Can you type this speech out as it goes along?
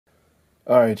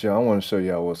Alright, y'all, I want to show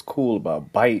y'all what's cool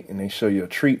about Bite, and they show you a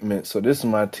treatment. So this is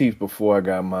my teeth before I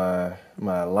got my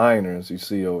aligners. You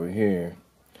see over here,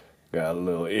 got a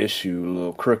little issue, a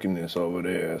little crookedness over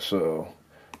there. So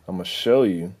I'm going to show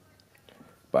you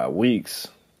by weeks.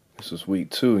 This is week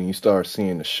 2, and you start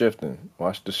seeing the shifting.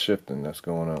 Watch the shifting that's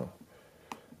going on.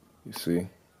 You see?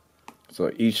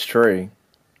 So each tray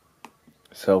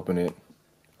is helping it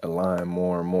align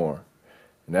more and more.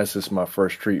 And that's just my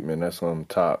first treatment. That's on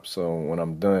top. So when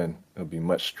I'm done, it'll be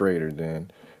much straighter than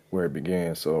where it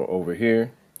began. So over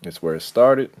here, it's where it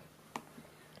started.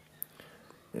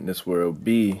 And this where it'll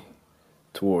be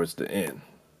towards the end.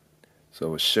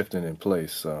 So it's shifting in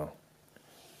place. So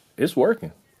it's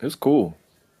working. It's cool.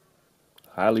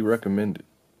 Highly recommended.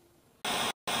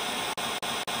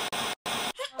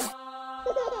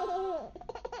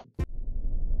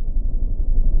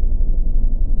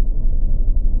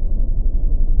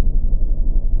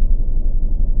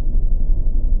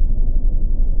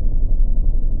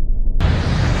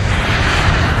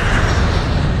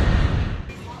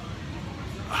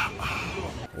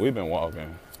 We've been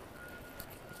walking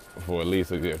for at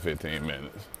least a good 15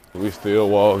 minutes. We still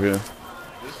walking. This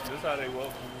how they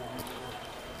walk.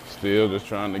 Still just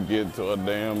trying to get to our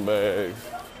damn bags.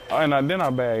 Oh, and then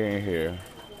our bag ain't here.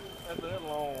 After that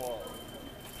long walk.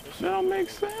 That don't make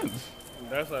sense.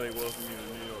 That's how they welcome you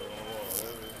to New York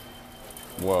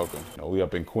on walk. Welcome. You know, we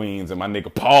up in Queens and my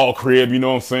nigga Paul crib, you know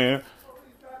what I'm saying?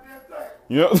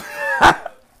 Yep. Yeah,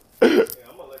 I'm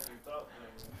gonna let you talk.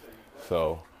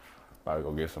 So, about to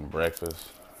go get some breakfast.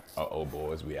 Oh,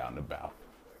 boys, we out and about.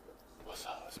 What's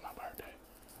up? It's my birthday.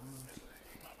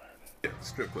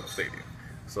 Strip club stadium.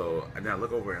 So and then I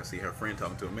look over and I see her friend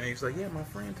talking to a man. He's like, yeah, my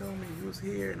friend told me you was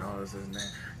here and all this and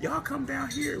that. Y'all come down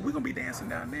here. We're gonna be dancing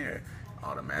down there.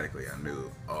 Automatically I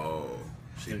knew, oh,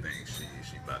 she thinks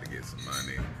she about to get some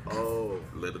money. Oh,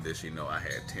 little did she know I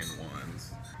had 10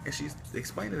 ones. And she's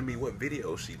explaining to me what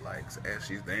video she likes as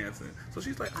she's dancing. So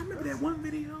she's like, I remember that one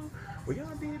video where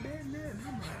y'all did that and that. And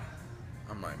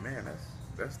I'm like, man,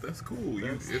 that's cool.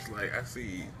 It's like I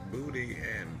see booty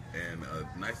and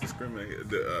a nice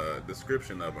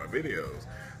description of our videos.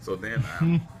 So then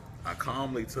I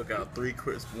calmly took out 3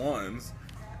 crisp ones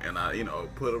and I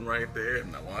put them right there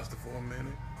and I watched it for a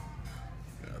minute.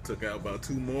 I took out about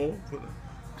 2 more.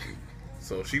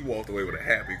 So she walked away with a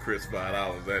happy crisp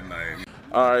 $5 that night.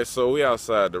 All right, so we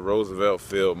outside the Roosevelt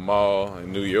Field Mall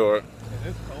in New York.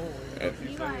 It's cold.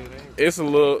 It's a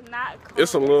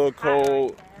little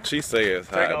cold. She say it's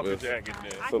hot, Take off but the jacket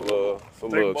then. it's a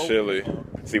little chilly.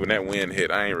 See, when that wind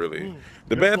hit, I ain't really.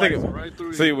 The It bad thing slices is, right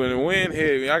through see, you. when the wind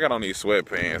hit, I got on these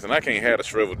sweatpants, and I can't have a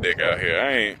shriveled dick out here.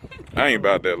 I ain't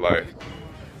about that life.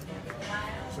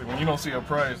 See, when you don't see a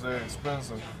price, they're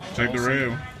expensive. Check the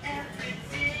rim.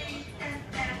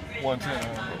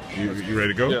 110. You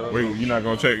ready to go? Yeah, let's Wait, go. you're not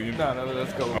gonna check? No,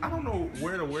 let's go. I don't know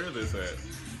where to wear this at.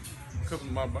 Cause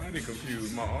my body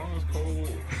confused. My arms cold.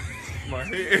 My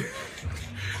head.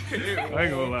 I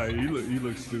ain't gonna lie, you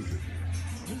look stupid.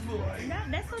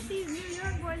 That's what these New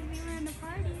York boys be wearing to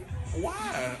parties.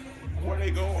 Why? Where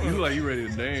they going? You look like you ready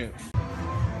to dance.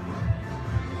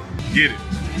 Get it.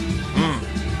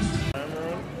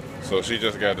 So she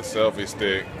just got the selfie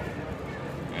stick,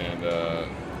 and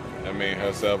I mean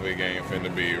her selfie game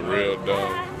finna be real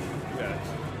dumb.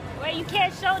 Wait, you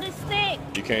can't show the stick.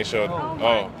 You can't show. Oh,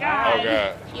 Oh my God.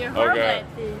 God. You're Oh horrible God.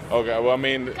 at this. Oh God. Well, I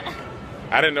mean,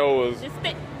 I didn't know it was. The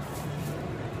stick.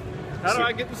 How do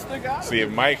I get the stick out? See, if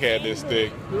Mike had this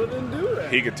stick, You didn't do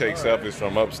that. he could take selfies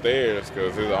from upstairs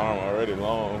because his arm already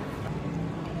long.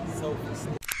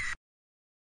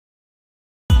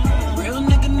 Real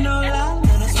nigga no lie,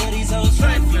 that's what he's so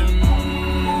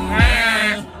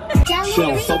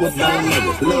Show fuck with my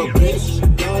nigga, little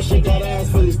bitch. Y'all shake that ass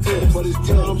for these tips.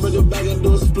 I'm bringing back and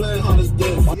do a split on his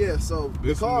dick. Yeah, so the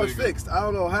This car's nigga- fixed. I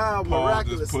don't know how Paul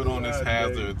miraculous. just put on his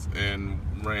hazards and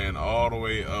ran all the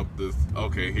way up this.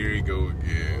 Okay, here he go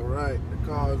again. All right, the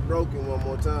car is broken one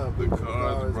more time. The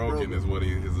car is broken is what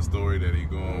is the story that he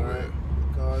going All right,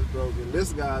 with. the car is broken.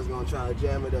 This guy's gonna try to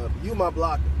jam it up. You my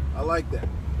blocker. I like that.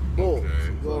 Boom. Okay.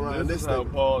 So go around This this is how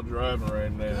thing. Paul driving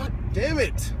right now. God damn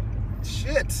it.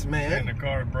 Shit, And man. the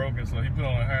car broken, so he put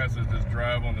on a hazard, just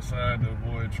drive on the side to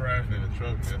avoid traffic. And the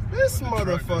truck This The truck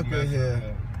just motherfucker messed here.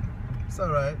 up. It's all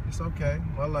right. It's okay.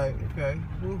 I like. Okay.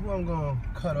 Who I'm gonna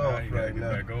cut Now off you gotta right get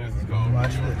now? back over.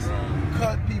 Watch this.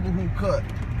 Cut people who cut.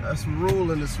 That's the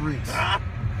rule in the streets.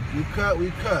 You cut,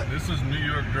 we cut. This is New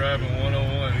York driving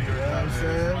 101. You know what I'm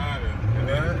saying? And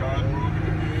then the car's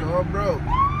broken again. Car broke.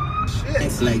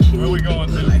 Where we going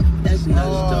to? That's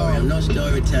another story. I'm no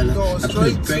storyteller. Going I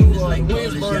straight put greatness to like gold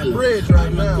is Williamsburg yellow. Bridge right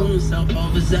All my now. goons so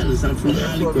overzealous. I'm from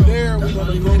Hollywood. From there, we're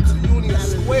gonna go to Union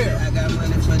Square. I got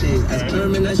money for days. I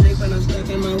sperm in that shape and I'm stuck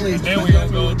in my waist. Then we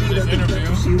gonna go to this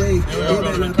interview. Then we gonna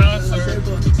go to the concert.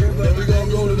 Then we're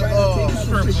gonna go to the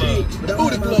Strip club.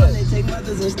 booty club.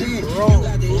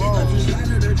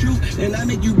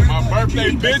 My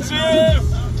birthday, bitches!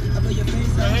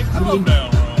 Hey, calm down,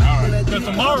 bro. Alright. Because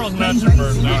tomorrow's not your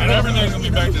birthday, and everything's gonna be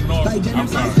back to normal. I'm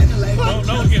sorry.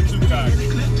 Don't get too cocky.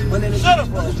 Shut up,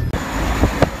 bro.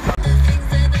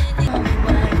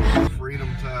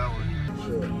 Freedom Tower.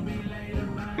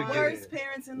 Worst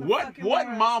parents in the What fucking what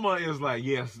world. mama is like,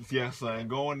 yes, son,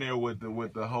 going there with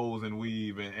the hoes and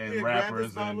weave and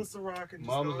rappers and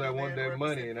Mamas that want their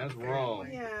money, and that's wrong.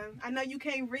 Yeah, I know you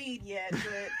can't read yet,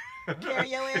 but carry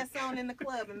your ass on in the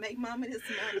club and make mama this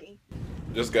money.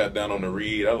 Just got down on the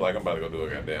read. I was like, I'm about to go do a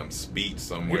goddamn speech He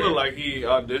somewhere. look like he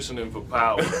auditioning for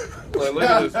Power. Like, look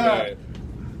at this man.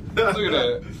 Look at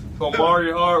that.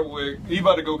 Omari Hardwick. He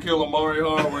about to go kill Omari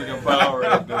Hardwick and Power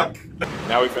right there.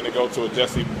 Now we finna go to a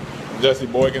Jesse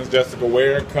Boykins, Jessica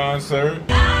Ware concert.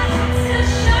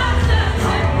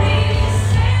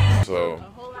 So,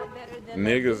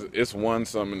 niggas, it's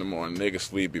 1-something in the morning. Niggas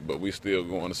sleepy, but we still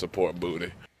going to support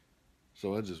Booty.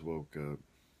 So I just woke up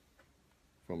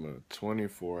from a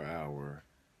 24-hour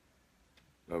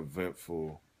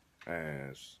eventful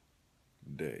ass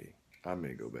day. I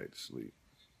may go back to sleep.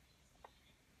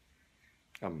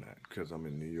 I'm not, because I'm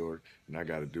in New York and I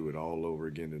got to do it all over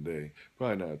again today.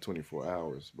 Probably not 24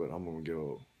 hours, but I'm going to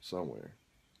go somewhere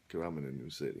because I'm in a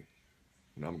new city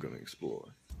and I'm going to explore.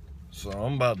 So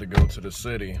I'm about to go to the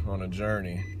city on a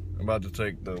journey. I'm about to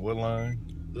take the what line?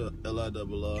 The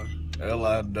L-I-R-R.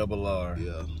 L-I-R-R.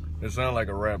 Yeah. It sounds like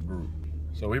a rap group.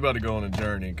 So we about to go on a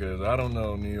journey because I don't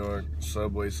know New York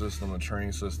subway system or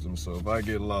train system. So if I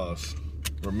get lost,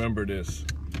 remember this.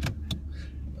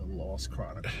 The Lost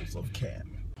Chronicles of Cat.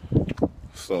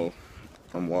 So,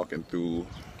 I'm walking through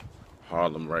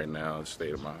Harlem right now,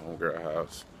 stayed at my homegirl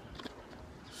house.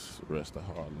 It's the rest of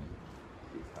Harlem.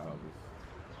 These houses.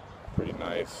 Pretty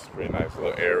nice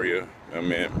little area. I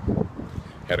mean,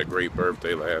 had a great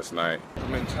birthday last night.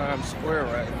 I'm in Times Square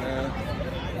right now.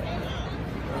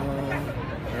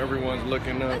 Everyone's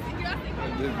looking up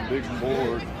at this big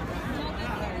board.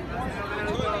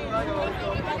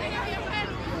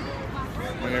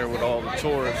 I'm here with all the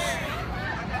tourists.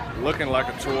 Looking like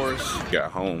a tourist.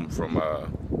 Got home from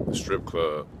the strip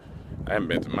club. I haven't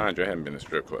been to, mind you, I haven't been to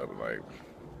strip club in like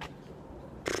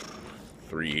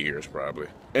 3 years probably.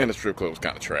 And the strip club was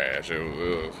kind of trash. It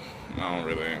was, I don't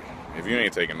really, if you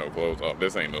ain't taking no clothes off,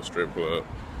 this ain't no strip club.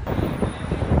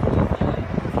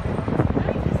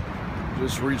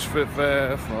 Just reached Fifth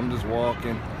Ave. I'm just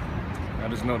walking. I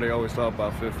just know they always talk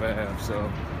about Fifth Ave,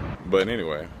 so. But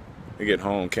anyway, we get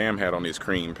home, Cam had on these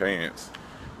cream pants.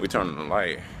 We turned on the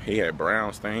light. He had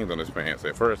brown stains on his pants.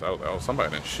 At first, I was like, oh,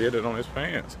 somebody done shitted on his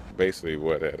pants. Basically,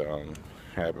 what had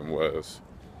happened was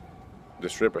the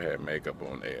stripper had makeup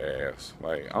on their ass.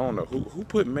 Like, I don't know, who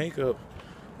put makeup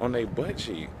on their butt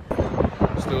cheek?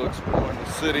 Still exploring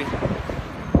the city.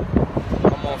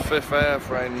 I'm on Fifth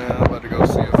Ave right now. I'm about to go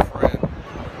see a friend.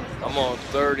 I'm on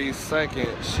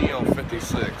 32nd. She on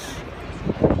 56.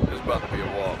 It's about to be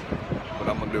a walk, but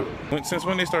I'm gonna do it. Since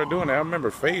when they started doing that, I remember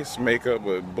face makeup,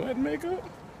 but butt makeup?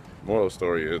 Moral of the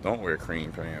story is, don't wear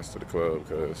cream pants to the club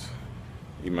because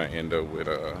you might end up with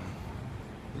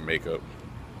makeup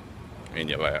in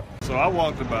your lap. So I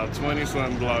walked about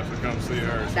 20-something blocks to come see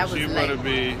her. So That was she late. better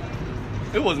be.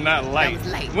 It was not late. was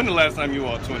late. When the last time you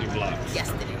walked 20 blocks?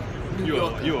 Yesterday. You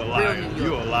a liar. Real New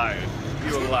You a Yorker. liar.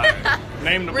 You a liar.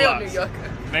 Name the Real blocks. New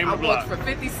Yorker. Name I the blocks. walked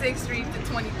from 56th Street to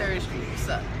 23rd Street. What's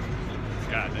up?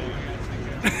 God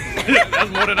damn. That's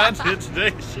more than I did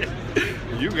today. Shit.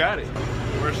 You got it.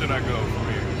 Where should I go from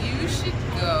here? You should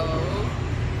go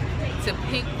to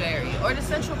Pinkberry or to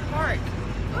Central Park.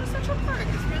 Go to Central Park.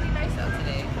 It's really nice out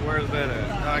today. Where's that at?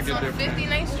 How I It's get on there?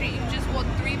 59th Street. You just walk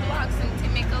 3 blocks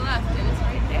and make a left, and it's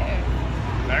right there.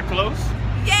 That close?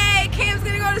 Yay! Cam's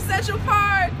gonna go to Central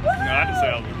Park. No, I didn't say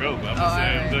I was gonna go, but I'm just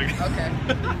saying. Alright. Okay.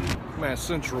 I'm at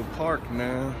Central Park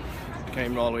now.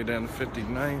 Came all the way down to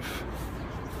 59th.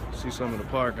 See some of the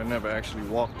park. I never actually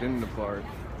walked in the park.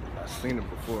 I've seen it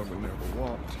before, but never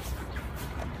walked.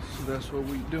 So that's what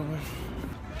we doing.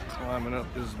 Climbing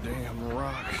up this damn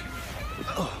rock.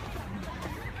 Oh.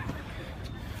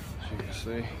 As you can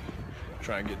see,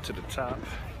 try and get to the top.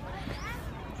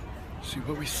 See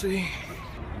what we see.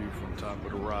 View from top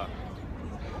of the rock.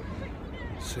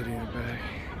 City in the back.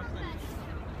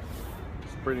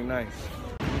 It's pretty nice.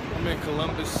 I'm in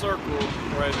Columbus Circle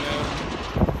right now.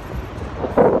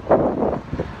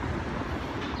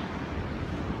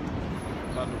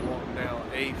 About to walk down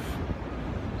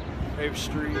 8th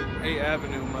Street, 8th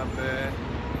Avenue, my bad.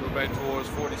 Go back towards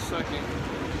 42nd.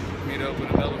 Meet up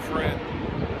with another friend.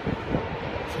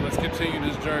 So let's continue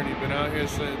this journey. Been out here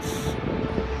since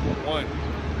 1.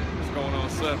 It's going on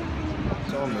 7.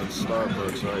 So I'm in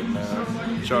Starbucks right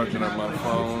now, charging up my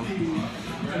phone.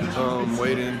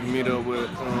 Waiting to meet up with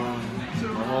my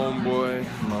homeboy,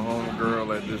 my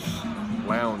homegirl at this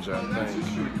lounge, I think.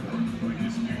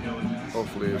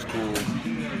 Hopefully it's cool.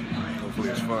 Hopefully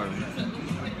it's fun.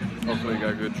 Hopefully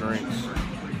got good drinks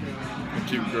and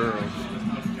cute girls.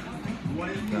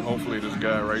 And hopefully this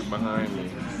guy right behind me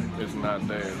is not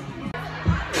there.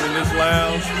 In this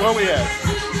lounge, where we at?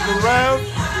 Laurel?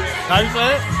 How you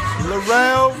say it?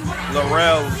 Laurel?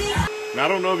 Laurel. Now I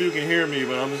don't know if you can hear me,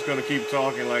 but I'm just gonna keep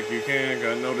talking like you can,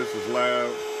 because I know this is loud.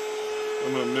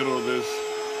 I'm in the middle of this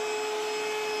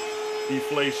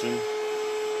deflation.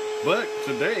 But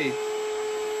today,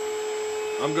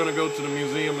 I'm gonna go to the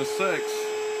Museum of Sex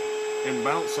and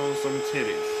bounce on some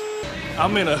titties.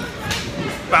 I'm in a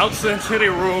bouncing titty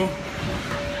room.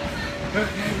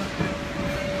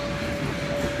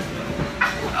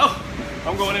 Oh,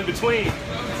 I'm going in between.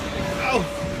 Oh,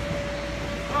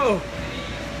 oh,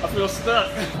 I feel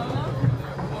stuck.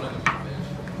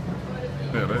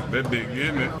 Yeah, that dick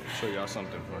getting it. Show y'all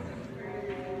something funny.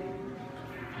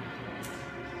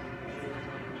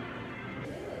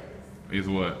 Is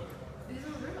what? These are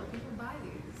real. People buy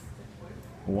these.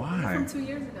 Why? From 2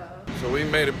 years ago. So we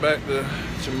made it back to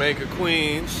Jamaica,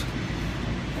 Queens.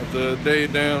 After a day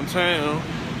downtown,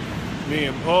 me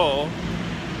and Paul.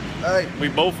 Hey. We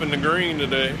both in the green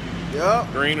today.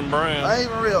 Yup. Green and brown. I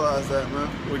didn't even realize that, man.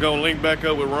 We're gonna link back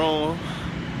up with Ron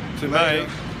tonight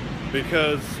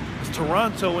because it's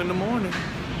Toronto in the morning.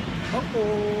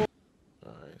 Uh-oh.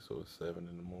 Alright, so it's 7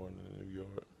 in the morning in New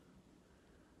York.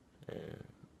 And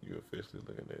you officially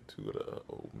looking at 2 of the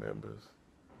old members.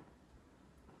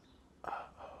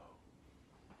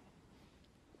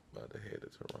 About to head to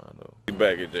Toronto.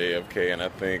 Back at JFK, and I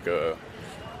think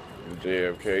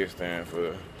JFK stands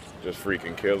for just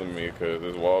freaking killing me, because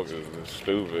this walk is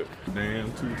stupid.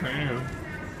 Damn, 2 Tam.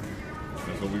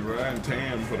 That's what we riding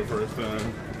Tam for the first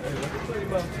time. Hey, let me tell you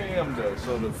about Tam though.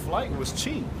 So the flight was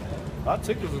cheap. Our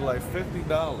tickets was like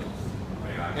 $50.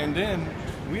 And then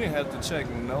we didn't have to check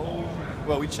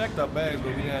well, we checked our bags,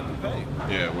 but we didn't have to pay.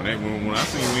 Yeah, when I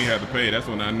seen we had to pay, that's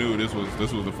when I knew this was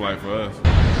the flight for us.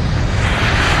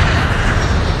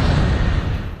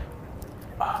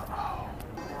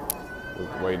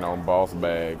 We're waiting on Boss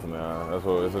Bags now. That's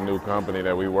what it's a new company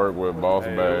that we work with, Boss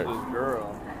Bags. This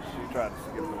girl, she tried to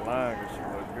skip the line because she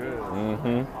looked good.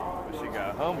 Mm-hmm. But she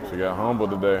got humbled. She got humbled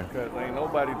today. Because ain't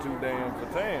nobody too damn for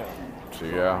Tam. She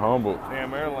got humbled.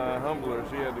 Tam Airline humbled her.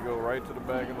 She had to go right to the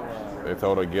back of the line. They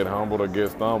told her get humbled or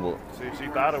get stumbled. See, she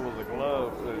thought it was a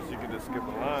glove so that she could just skip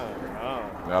a line.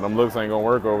 Now them looks ain't gonna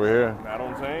work over here. Not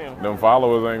on Tam. Them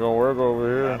followers ain't gonna work over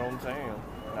here. Not on Tam.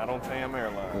 Not on Tam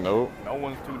Airline. Nope. No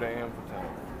one's too damn for Tam.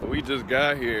 We just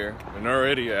got here and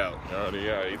already out. Already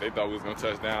out. They thought we was gonna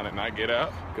touch down and not get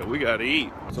out. Cause we gotta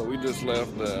eat. So we just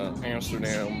left the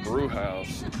Amsterdam brew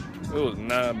house. There was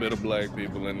 9 bit of black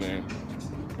people in there.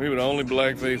 We were the only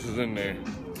black faces in there.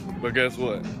 But guess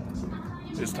what?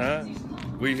 It's time.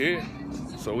 We here.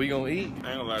 So we gonna eat.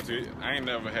 I ain't gonna lie to you. I ain't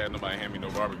never had nobody hand me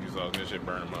no barbecue sauce and this shit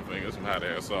burning my fingers. Some hot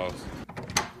ass sauce.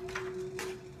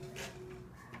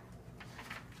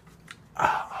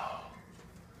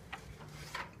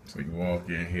 So you walk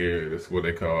in here, this is what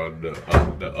they call the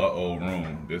uh-oh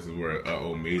room. This is where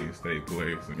uh-oh meetings take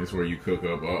place. And this is where you cook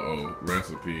up uh-oh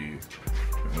recipes.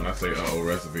 And when I say uh-oh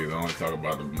recipes, I only talk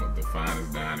about the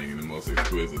finest dining and the most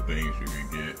exquisite things you can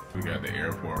get. We got the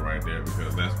airport right there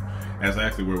because that's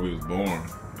actually where we was born,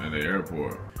 at the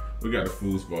airport. We got the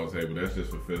food spa table, that's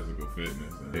just for physical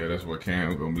fitness. And yeah, that's where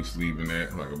Cam's gonna be sleeping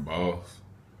at like a boss.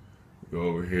 Go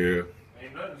over here.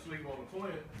 Ain't nothing to sleep on the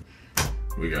twin.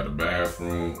 We got a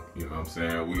bathroom, you know what I'm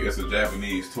saying? It's a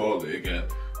Japanese toilet. It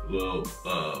got a little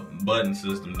button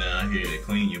system down here to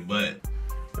clean your butt.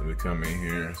 Then we come in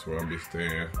here, that's where I'll be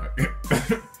staying.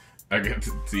 I got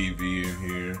the TV in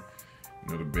here. You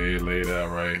know, the bed laid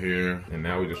out right here. And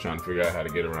now we're just trying to figure out how to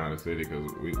get around the city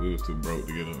because we was too broke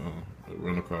to get a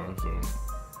rental car, so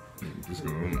just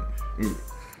go.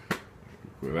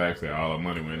 Well, actually, all our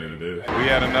money went into this. We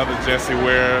had another Jesse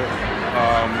Ware,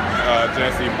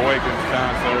 Jesse Boykins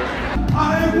concert.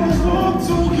 I will walk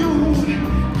to you,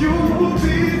 you will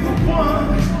be the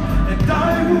one, and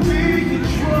I will be the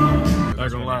drum.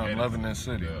 Not gonna lie, I'm loving this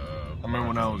city. I remember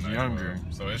when I was younger.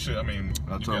 So it should. I mean,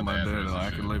 I told my dad that I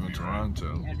could live in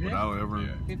Toronto without ever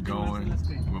going.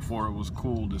 Before it was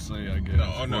cool to say, I guess.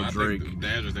 No, Drake. I think the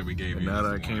address that we gave And you. now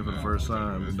that I came for the first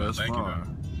time, and thus Thank you, far,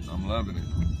 I'm loving it,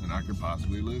 and I could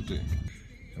possibly live there.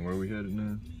 And where we headed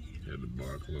now? At the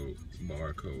Barcode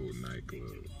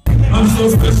nightclub. I'm so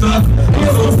stressed out.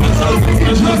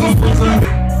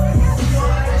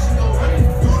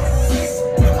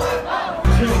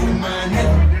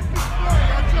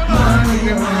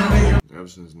 Ever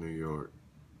since New York,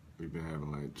 we've been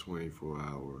having like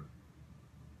 24-hour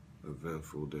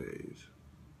eventful days.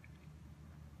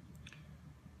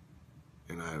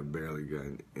 And I have barely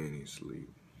gotten any sleep.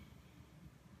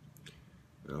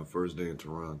 Our first day in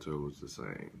Toronto was the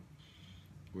same.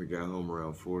 We got home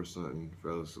around 4 something,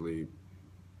 fell asleep.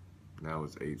 Now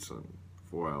it's 8 something.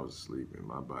 4 hours of sleep and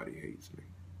my body hates me.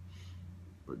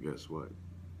 But guess what?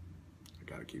 I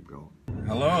gotta keep going.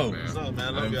 Hello. What's up,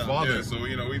 man? Love y'all. Father. Yeah, so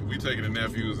you know we taking the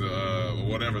nephews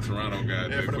whatever Toronto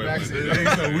got. Yeah, for the backseat. It ain't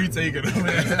so we taking them,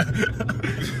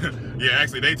 man. Yeah,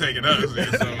 actually they taking us.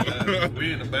 Yeah, so.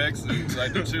 We in the backseat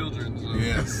like the children. So.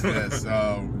 Yes.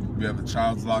 We have a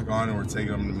child's lock on and we're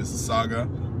taking them to Mississauga.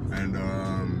 And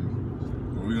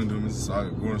what we gonna do in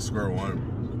Mississauga? We're going to Square One.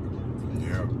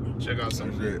 Yeah. Check out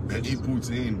some shit. And eat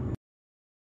poutine.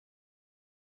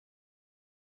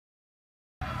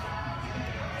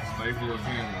 Staple of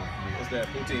him. What's that?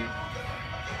 Poutine.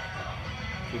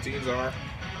 Poutines are.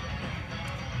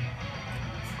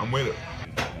 I'm with it.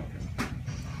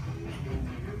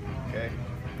 Okay.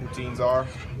 Poutines are.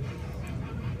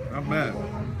 Not bad.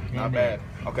 Not bad.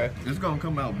 Okay. It's gonna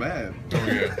come out bad. Oh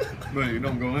yeah. But it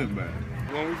don't go in bad.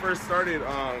 When we first started,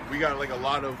 we got like a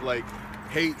lot of like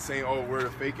hate saying, "Oh, we're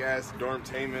the fake ass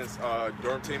Dormtainments,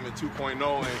 Dormtainment 2.0." And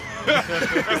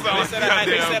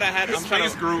they said I had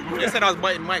space group. They said I was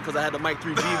biting Mike because I had the Mike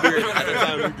 3G beard at the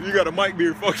time. You got a Mike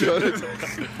beard, fuck you.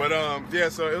 But yeah,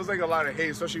 so it was like a lot of hate,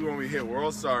 especially when we hit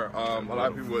World Star. A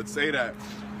lot of people would say that.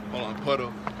 Hold on,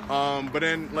 puddle. But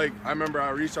then like I remember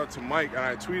I reached out to Mike and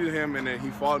I tweeted him and then he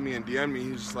followed me and DM'd me.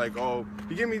 He's just like, oh,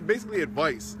 he gave me basically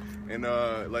advice and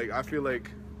like I feel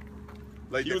like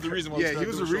he was the reason why he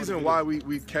was the reason why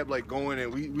we kept like going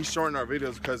and we shortened our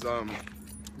videos because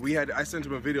I sent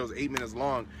him a video that was 8 minutes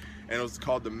long and it was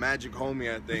called The Magic Homie,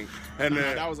 I think. And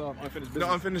that was Unfinished Business.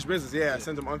 No, Unfinished Business, yeah. I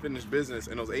sent him Unfinished Business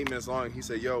and it was 8 minutes long. He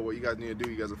said, yo, what you guys need to do,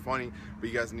 you guys are funny, but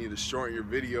you guys need to shorten your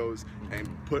videos and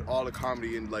put all the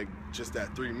comedy in like just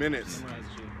that 3 minutes.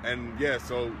 And yeah,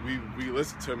 so we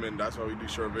listened to him and that's why we do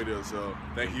short videos. So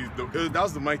thank you. That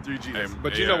was the Mike 3G.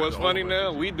 But you know what's funny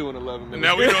now? We doing 11 minutes.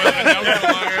 Now we doing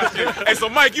longer shit. Hey, so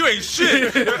Mike, you ain't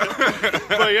shit.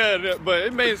 But yeah, but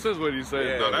it made sense what he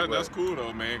said. Yeah, no, that's cool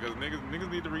though, man. Because niggas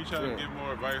need to reach out and get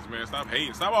more advice, man. Stop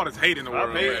hating. Stop all this hate in the world.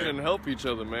 Stop hating man. and help each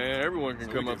other, man. Everyone can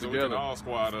come up together. We can all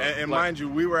squad up. And mind you,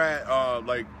 we were at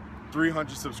like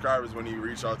 300 subscribers when he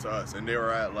reached out to us, and they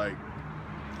were at like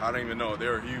I don't even know. They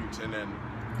were huge, and then.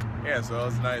 Yeah, so it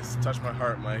was nice. Touched my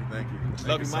heart, Mike. Thank you.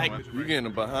 Love you, so Mike. much. You're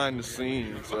getting behind the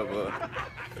scenes of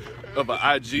an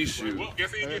IG shoot.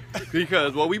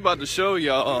 Because what we about to show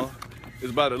y'all is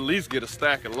about to at least get a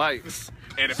stack of likes.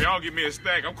 And if y'all give me a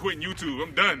stack, I'm quitting YouTube.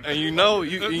 I'm done. And you know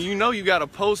you got to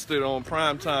post it on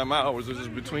primetime hours, which is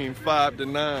between 5 to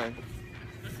 9.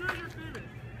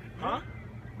 Huh?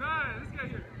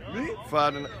 Me?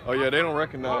 5 to 9. Oh yeah, they don't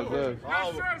recognize us.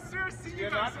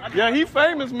 Yeah, he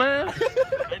famous, man.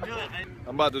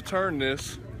 I'm about to turn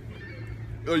this.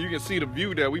 Oh, you can see the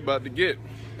view that we about to get.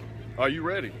 Are you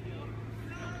ready?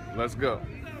 Let's go.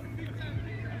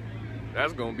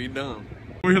 That's gonna be dumb.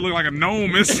 We look like a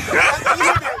gnome.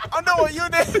 I know what you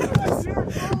did.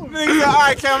 Nigga, all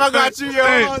right, Cam, I got you,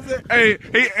 yo.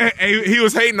 He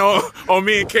was hating on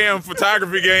me and Cam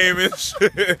photography game and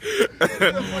shit.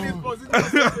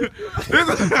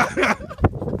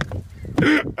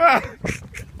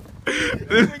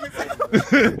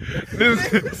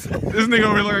 This nigga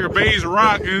over here look like a beige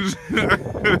rock and shit.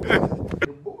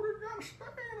 Your booty got a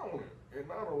stain on it,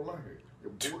 and I don't like it.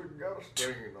 Your booty got a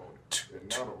stain on it,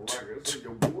 and I don't like it. So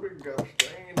your booty got a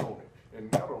stain on it,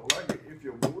 and I don't like it. If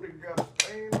your booty got a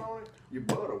stain on it, you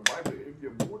better wipe it. If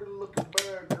your booty looking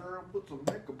bad, girl, put some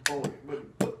makeup on it.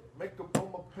 But put makeup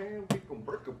on my pan, we can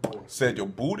break up on it. Said your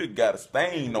booty got a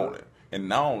stain on it,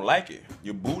 and I don't like it.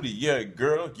 Your booty, yeah,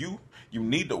 girl, you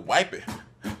need to wipe it.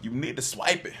 You need to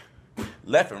swipe it,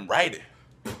 left and right it.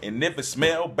 And if it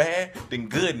smell bad, then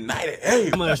good night it. Hey,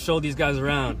 I'm gonna show these guys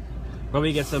around.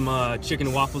 Probably get some chicken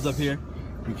and waffles up here.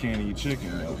 We can't eat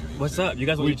chicken though. What's up? You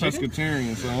guys want to eat chicken?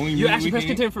 Pescatarian, so only You actually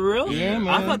pescatarian for real? Yeah, man.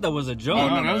 I thought that was a joke. Oh,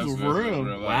 no, that was for real.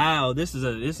 Wow, this is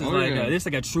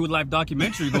like a true life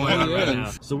documentary going on right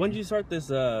now. So when did you start this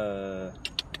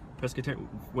pescatarian?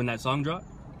 When that song dropped?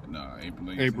 No, April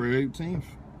 18th.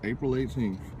 April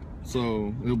 18th.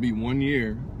 So it'll be 1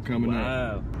 year coming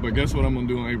up. But guess what I'm gonna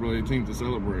do on April 18th to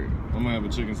celebrate? I'm gonna have a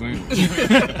chicken sandwich.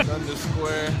 Sunday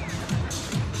Square.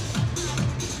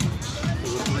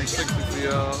 360 for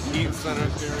y'all. Eating center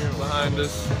behind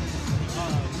us.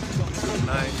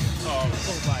 Nice.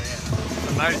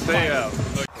 It's a nice day out.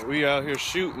 We out here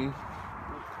shooting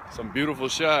some beautiful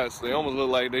shots. They almost look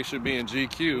like they should be in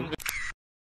GQ.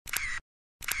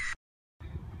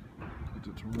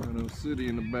 To Toronto City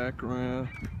in the background.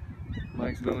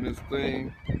 Mike's doing his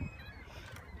thing.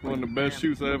 One of the best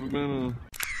shoots I've ever been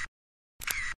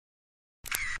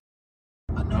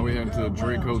on. Now we heading to a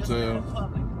Drake Hotel.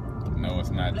 No, it's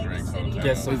not Drake's Hotel.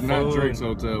 Yes, it's not Drake's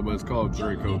Hotel, but it's called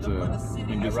Drake Hotel. You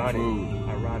can get some food.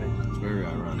 Ironic. It's very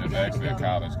ironic. There's actually a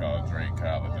college called Drake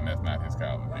College, and that's not his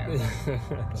college either.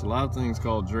 There's a lot of things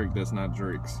called Drake that's not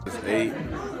Drake's. It's 8.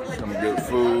 Some good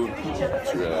food.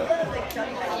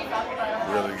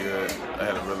 Really good. I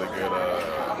had a really good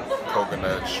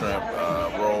coconut shrimp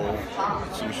roll,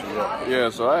 sushi roll. Yeah,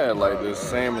 so I had like this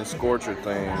salmon scorcher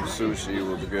thing. Sushi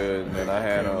was good, and then I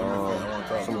had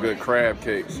some good crab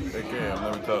cakes. Let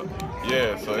me talk.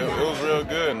 Yeah, so it was real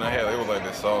good, and it was like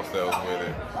the sauce that was with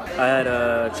it. I had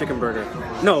a chicken burger.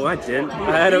 No, I didn't.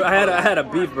 I had a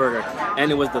beef burger, and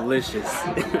it was delicious.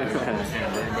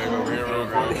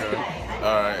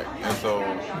 Alright, and so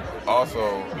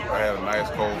also I had a nice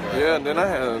cold drink. Yeah, and then I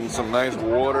had some nice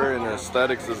water, and the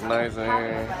aesthetics is nice in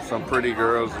here. Some pretty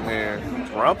girls in here.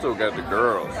 Toronto got the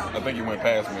girls. I think you went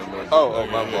past me a little bit. Oh,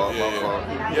 my fault.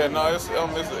 Yeah, no, it's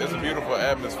a beautiful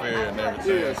atmosphere and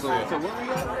everything. Yeah, so what we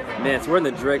got? Man, so we're in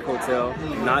the Drake Hotel,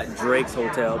 not Drake's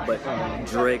Hotel, but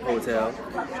Drake Hotel.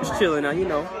 Just chilling out, you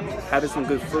know, having some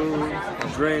good food,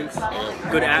 drinks,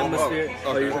 good atmosphere.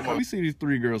 We see these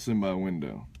 3 girls sitting by a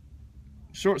window.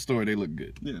 Short story, they look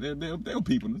good. Yeah, they're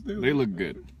peeping us. They look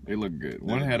good. They look good.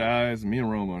 One had eyes. Me and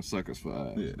Rome are suckers for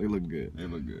eyes. Yeah. They look good. They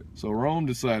look good. So Rome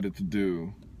decided to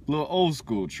do a little old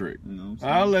school trick. You know what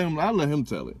I'm saying? I'll let him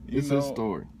tell it. It's his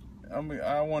story. I mean,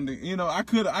 I wanted to, I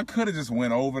could have just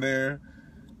went over there,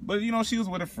 but she was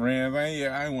with her friends. I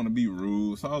didn't want to be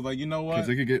rude, so I was like, you know what? Because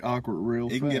it could get awkward real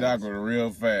fast. It can get awkward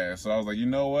real fast. So I was like, you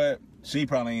know what? She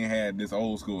probably ain't had this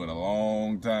old school in a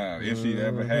long time, if she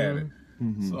ever had it.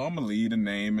 So I'm gonna leave the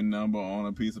name and number on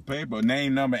a piece of paper.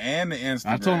 Name, number, and the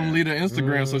Instagram. I told him to leave the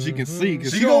Instagram so she can see,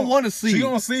 because she don't want to see. She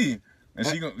gonna see. And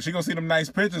she gonna see them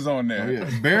nice pictures on there. Oh, yeah.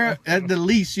 Bare at the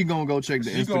least, she gonna go check the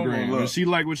Instagram. If she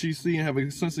like what she see and have a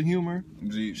sense of humor,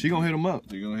 she gonna hit him up.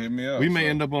 She gonna hit me up. We may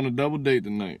end up on a double date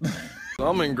tonight. So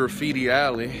I'm in Graffiti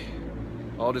Alley.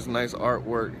 All this nice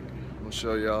artwork. I'm gonna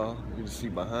show y'all. You can see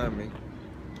behind me.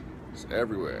 It's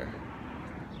everywhere.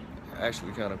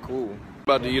 Actually kind of cool.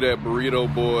 About to eat at Burrito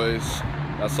Boys.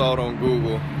 I saw it on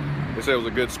Google. They said it was a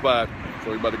good spot,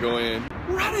 so we about to go in.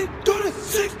 Running through the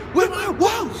 6 with my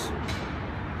walls.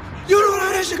 You know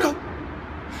how that should go.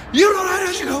 You know how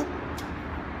that should go.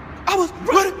 I was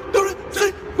running through the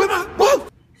 6 with my walls.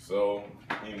 So,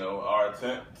 our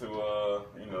attempt to,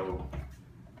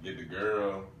 get the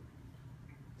girl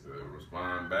to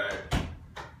respond back,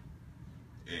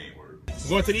 it ain't work.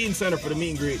 Going to the eating center for the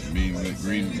meet and greet.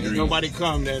 If nobody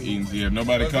come, then. Yeah,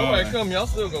 nobody come. Nobody come, y'all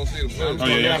still gonna see the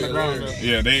footage.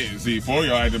 Yeah, they see 4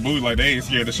 y'all at the booth like they ain't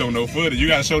scared to show no footage. You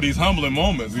gotta show these humbling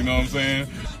moments, you know what I'm saying?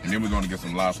 And then we're gonna get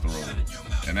some lobster rolls.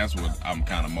 And that's what I'm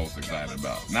kind of most excited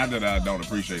about. Not that I don't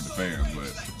appreciate the fans,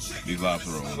 but these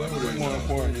lobster rolls. I've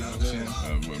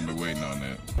been waiting on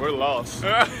that. We're lost.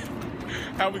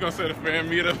 How we gonna set a fan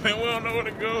meet up and we don't know where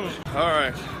to go? All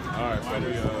right,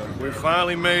 so we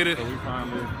finally made it. we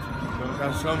finally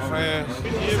got some fans.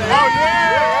 Oh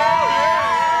yeah!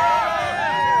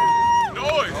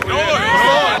 Noise!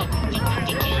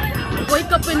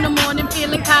 Wake up in the morning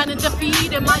feeling kinda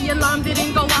defeated. My alarm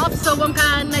didn't go off, so I'm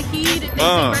kinda heated. They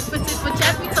say breakfast is for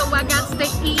Jeffrey, so I got to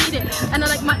eat it. And I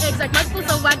like my eggs like Michael,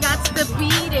 so I got to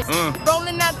beat it.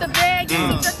 Rolling out the bag, yes,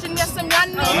 I'm touching, yes, I'm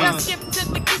running. I skipped to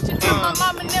the kitchen, tell my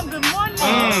mom and them good morning.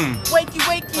 Wakey,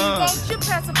 won't you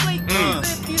pass a plate,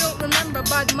 please? If you don't remember,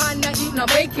 but mine not eating no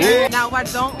bacon. Now I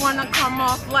don't wanna come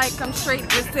off like I'm straight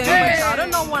dissing, but y'all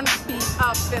don't wanna be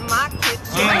up in my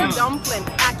kitchen. Dumpling,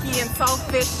 ackee and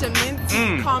saltfish and mint.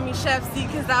 Call me Chef C,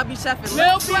 cause I'll be chefing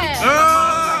real quick.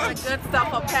 The good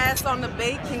stuff, I'll pass on the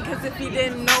bacon, cause if you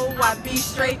didn't know, I'd be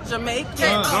straight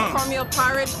Jamaican. Cornmeal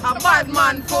porridge, a bad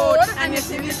man food, and your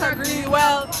titties agree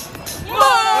well.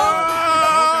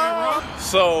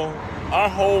 So our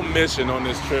whole mission on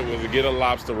this trip was to get a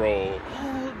lobster roll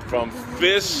from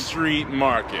Fish Street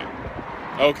Market.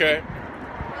 Okay?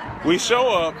 We show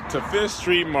up to Fish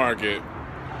Street Market,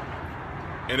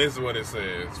 and this is what it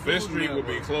says. Fish Street will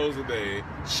be closed today.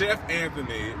 Chef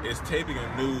Anthony is taping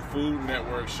a new Food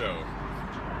Network show.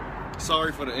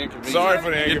 Sorry for the inconvenience. Sorry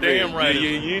for the inconvenience. You're damn right.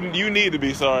 You need to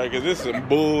be sorry, because this is some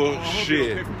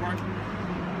bullshit.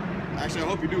 Actually, I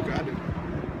hope you do, because I do.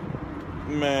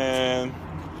 Man.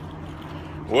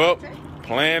 Well,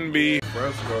 plan B.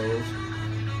 Frescoes.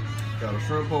 Got a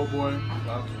shrimp po' boy,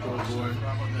 lobster po' boy.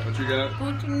 What you got?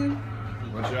 Poutine.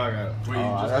 What y'all got? Wait,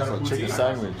 you that's a chicken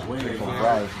sandwich. Chicken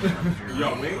fries.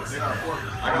 Yo, mix. I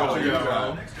got what you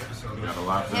got. Got a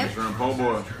lobster and shrimp po'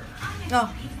 boy.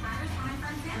 Oh.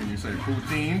 And you say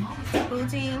poutine?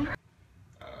 Poutine.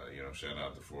 You know, shout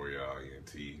out to 4Y'all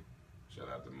ENT. Shout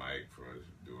out to Mike for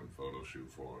doing photo shoot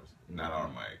for us. Not our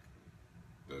Mike.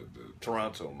 The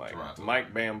Toronto Mike. Toronto.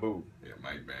 Mike Bamboo. Yeah,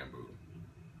 Mike Bamboo.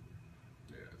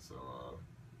 Yeah, so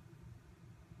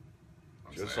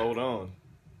just hold on.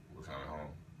 We're coming home.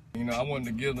 You know, I wanted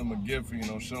to give them a gift for, you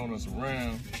know, showing us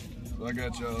around. So I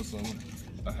got y'all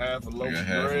a half a loaf of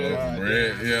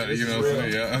bread. Yeah, you know what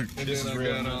I'm saying? Yeah. And then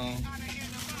I got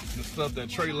the stuff that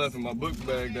Trey left in my book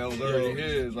bag that was already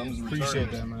his. I'm just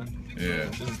appreciate that, man. Yeah.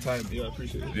 This is tight. Yeah, I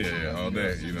appreciate it. Yeah, all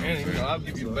that, you know what I'm And, you saying? know, I'll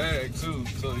give you the bag, too,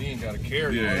 so you ain't got to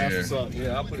carry it. Yeah, That's yeah. what's up.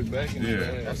 Yeah, I'll put it back in the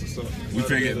bag. That's what's up. We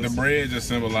figured the bread just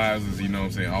symbolizes, you know what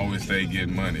I'm saying, always stay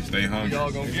getting money, stay hungry.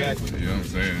 Y'all gonna get it. You know what I'm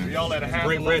saying? We all at a half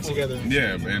Break bread together.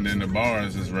 Yeah, and then the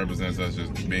bars just represents us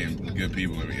just being good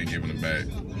people and giving them back.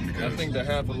 I think the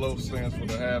half a loaf stands for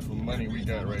the half of money we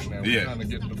got right now. We're trying to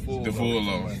get the full loaf. The full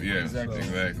loaf, Money. yeah, exactly.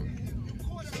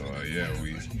 So, yeah,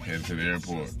 we headed to the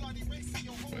airport.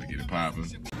 Better get it popping.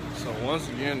 So once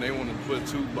again, they want to put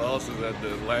two bosses at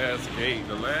the last gate.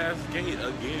 The last gate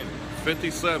again.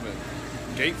 57.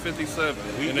 Gate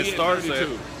 57. We and it did starts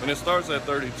 32. at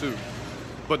 32.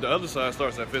 But the other side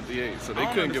starts at 58. So they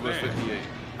couldn't give us 58.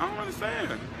 I don't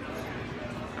understand.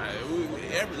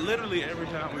 Literally every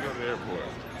time we go to the airport,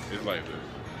 it's like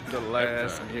this. The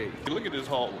last gate. Look at this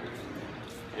hallway.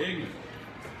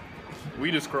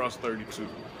 We just crossed 32.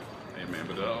 Hey man,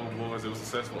 but the boys, it was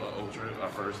successful. Trip, our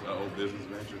first business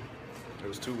venture. It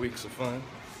was 2 weeks of fun.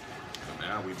 So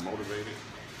now we've motivated,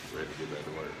 ready to get back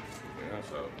to work. Yeah,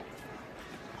 so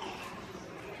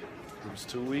it was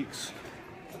 2 weeks.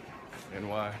 And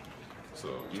why? So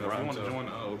you know, if you want to join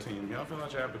the team, y'all fill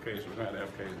out your application. We got the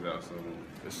applications out soon.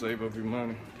 To save up your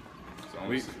money. So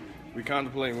we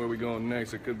contemplating where we going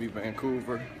next. It could be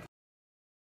Vancouver.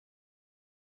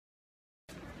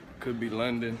 Could be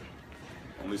London.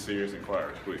 Only serious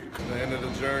inquiries, please. The end of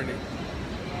the journey.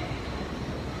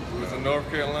 We was in North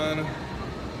Carolina,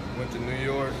 went to New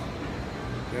York,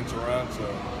 then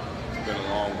Toronto. It's been a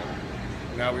long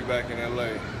one. Now we back in LA.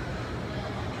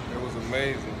 It was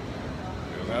amazing.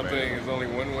 I think there's only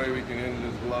one way we can end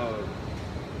this vlog.